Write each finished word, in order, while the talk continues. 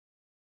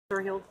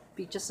sure he'll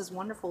be just as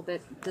wonderful,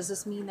 but does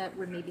this mean that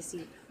we'll maybe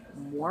see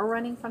more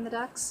running from the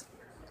Ducks?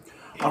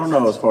 I don't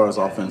know as far as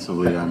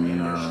offensively. I mean,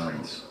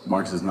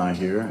 Marcus is not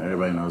here.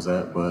 Everybody knows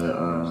that. But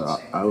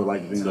I would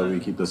like to think that we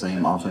keep the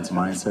same offensive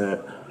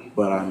mindset.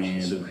 But I mean,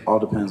 it all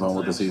depends on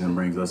what the season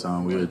brings us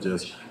on. We would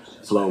just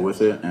flow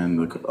with it, and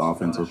the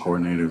offensive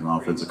coordinators and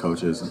offensive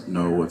coaches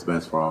know what's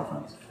best for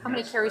offense. How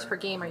many carries per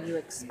game are you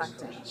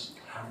expecting?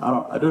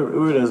 It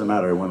really doesn't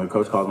matter. When the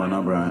coach calls my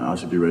number, I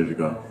should be ready to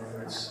go.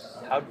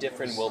 How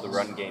different will the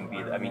run game be?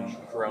 I mean,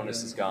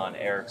 Coronas is gone,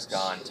 Eric's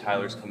gone,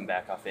 Tyler's coming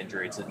back off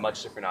injury. It's a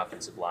much different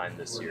offensive line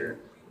this year.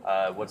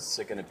 What's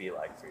it going to be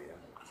like for you?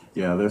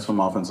 Yeah, there's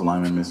some offensive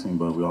linemen missing,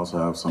 but we also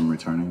have some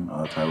returning.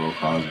 Tyrell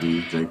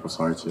Crosby, Jake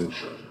Posarchik,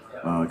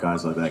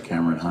 guys like that,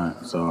 Cameron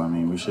Hunt. So, I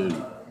mean,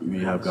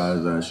 we have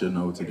guys that should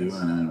know what to do,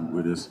 and then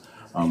we're just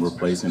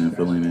replacing and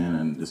filling in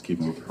and just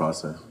keeping with the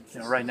process.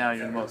 Right now,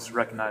 you're the most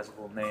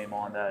recognizable name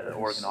on that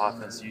Oregon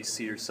offense. Do you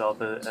see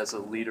yourself as a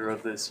leader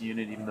of this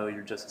unit, even though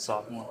you're just a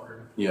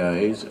sophomore? Yeah,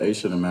 age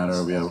shouldn't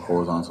matter. We have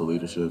horizontal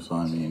leadership, so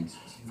I mean,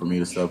 for me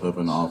to step up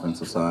in the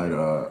offensive side,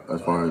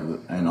 as far as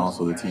and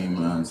also the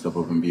team step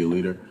up and be a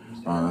leader,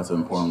 that's an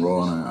important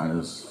role, and I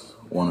just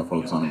want to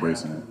focus on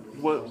embracing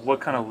it. What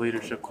kind of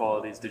leadership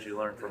qualities did you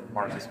learn from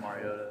Marcus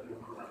Mariota?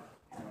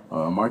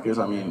 Marcus,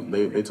 I mean,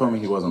 they told me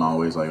he wasn't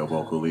always like a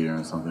vocal leader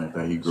and something like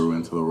that. He grew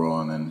into the role,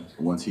 and then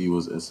once he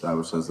was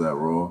established as that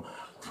role,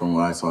 from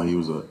what I saw, he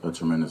was a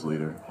tremendous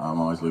leader. I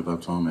always looked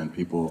up to him, and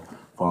people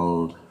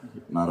followed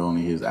not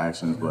only his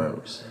actions,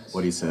 but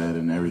what he said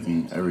and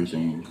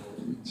everything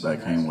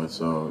that came with.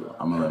 So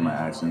I'm gonna let my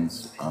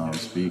actions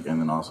speak,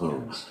 and then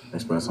also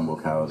express some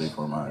vocality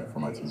for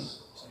my team.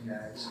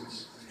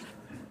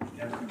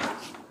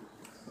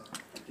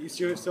 Do you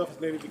see yourself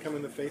as maybe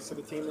becoming the face of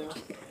the team now,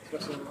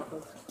 especially in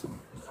offense?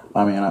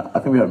 I mean, I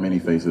think we have many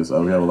faces.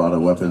 We have a lot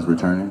of weapons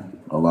returning,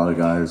 a lot of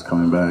guys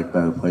coming back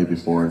that have played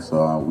before,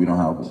 so we don't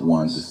have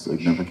one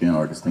significant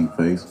or distinct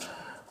face.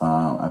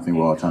 I think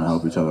we're all trying to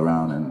help each other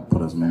out and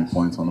put as many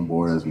points on the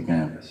board as we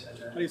can.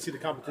 How do you see the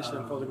competition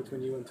unfolding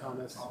between you and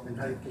Thomas, and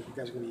how do you think you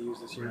guys are going to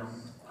use this year?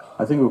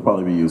 I think we'll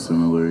probably be used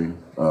similarly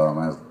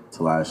as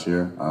to last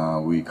year.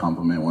 We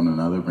complement one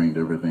another, bring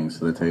different things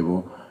to the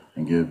table,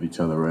 and give each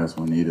other rest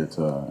when needed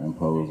to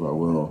impose our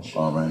will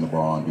running the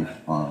ball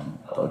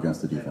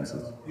against the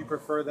defenses. Do you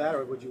prefer that,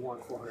 or would you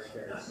want 400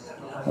 carries?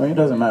 I mean, it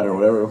doesn't matter.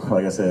 Whatever,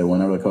 like I said,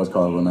 whenever the coach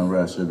calls a number,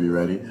 I should be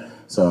ready.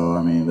 So,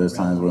 I mean, there's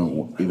times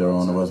when either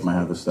one of us might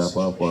have to step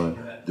up or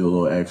do a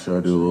little extra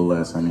or do a little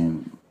less. I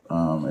mean,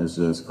 it's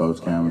just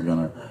Coach Cam is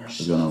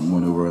gonna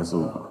maneuver us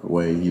the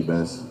way he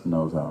best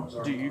knows how.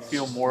 Do you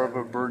feel more of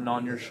a burden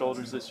on your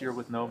shoulders this year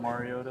with no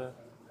Mariota?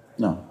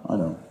 No, I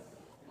don't.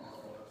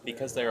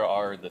 Because there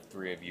are the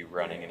three of you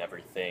running and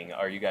everything,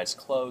 are you guys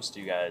close? Do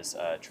you guys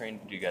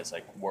train? Do you guys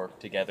work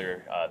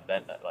together? Do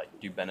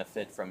you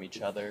benefit from each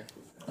other?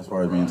 As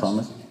far as me and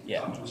Thomas?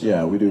 Yeah.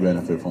 Yeah, we do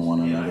benefit from one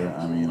another.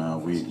 I mean,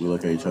 we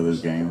look at each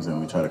other's games and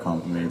we try to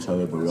compliment each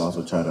other, but we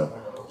also try to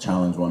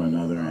challenge one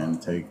another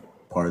and take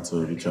parts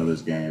of each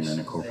other's game and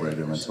incorporate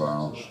them into our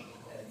own.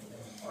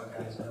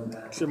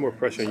 Is there more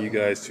pressure on you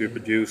guys to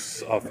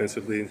produce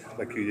offensively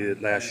like you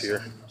did last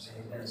year?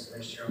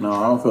 No,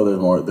 I don't feel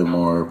there's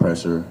more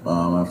pressure.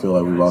 I feel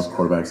like we've lost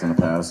quarterbacks in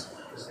the past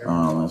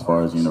as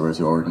far as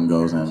University of Oregon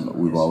goes, and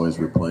we've always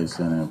replaced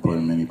and put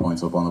many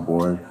points up on the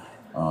board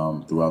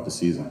throughout the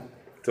season.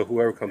 So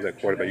whoever comes at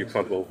quarterback, you're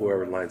comfortable with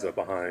whoever lines up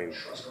behind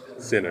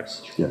center?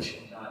 Yes.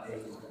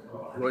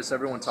 Royce,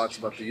 everyone talks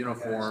about the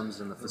uniforms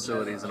and the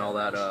facilities and all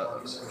that.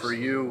 For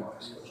you,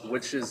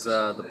 which is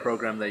the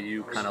program that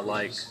you kind of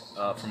like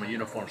from a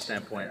uniform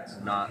standpoint,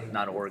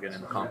 not Oregon in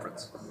the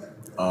conference?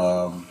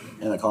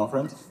 In the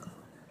conference,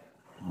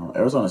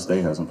 Arizona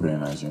State has some pretty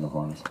nice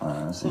uniforms.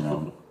 I see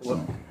them.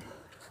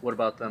 What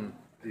about them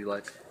do you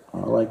like? I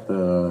like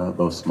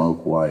those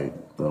smoke white.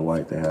 The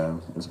white they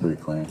have. It's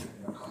pretty clean.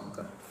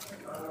 Okay.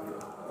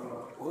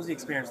 What was the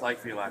experience like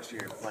for you last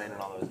year playing in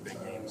all those big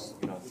games?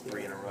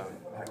 3 in a row,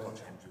 Pac-12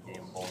 championship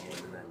game, bowl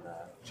game, and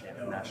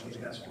then national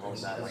championship. What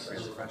was that like for you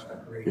as a freshman?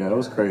 Yeah, it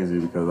was crazy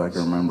because I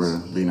can remember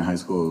being in high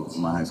school with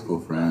my high school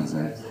friends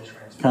and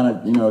kind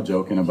of,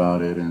 joking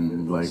about it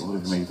and like, what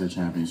if we make the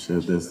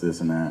championship,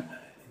 this, and that.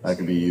 That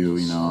could be you,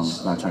 I'm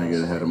not trying to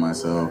get ahead of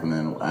myself. And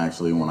then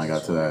actually when I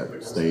got to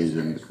that stage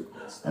and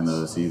end of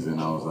the season,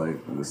 I was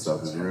like, this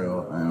stuff is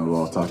real. And I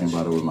was talking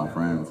about it with my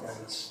friends.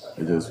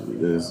 It is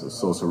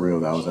so surreal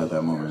that I was at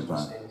that moment in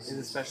time. It's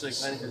especially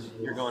exciting because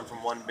you're going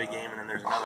from one big game and then there's another.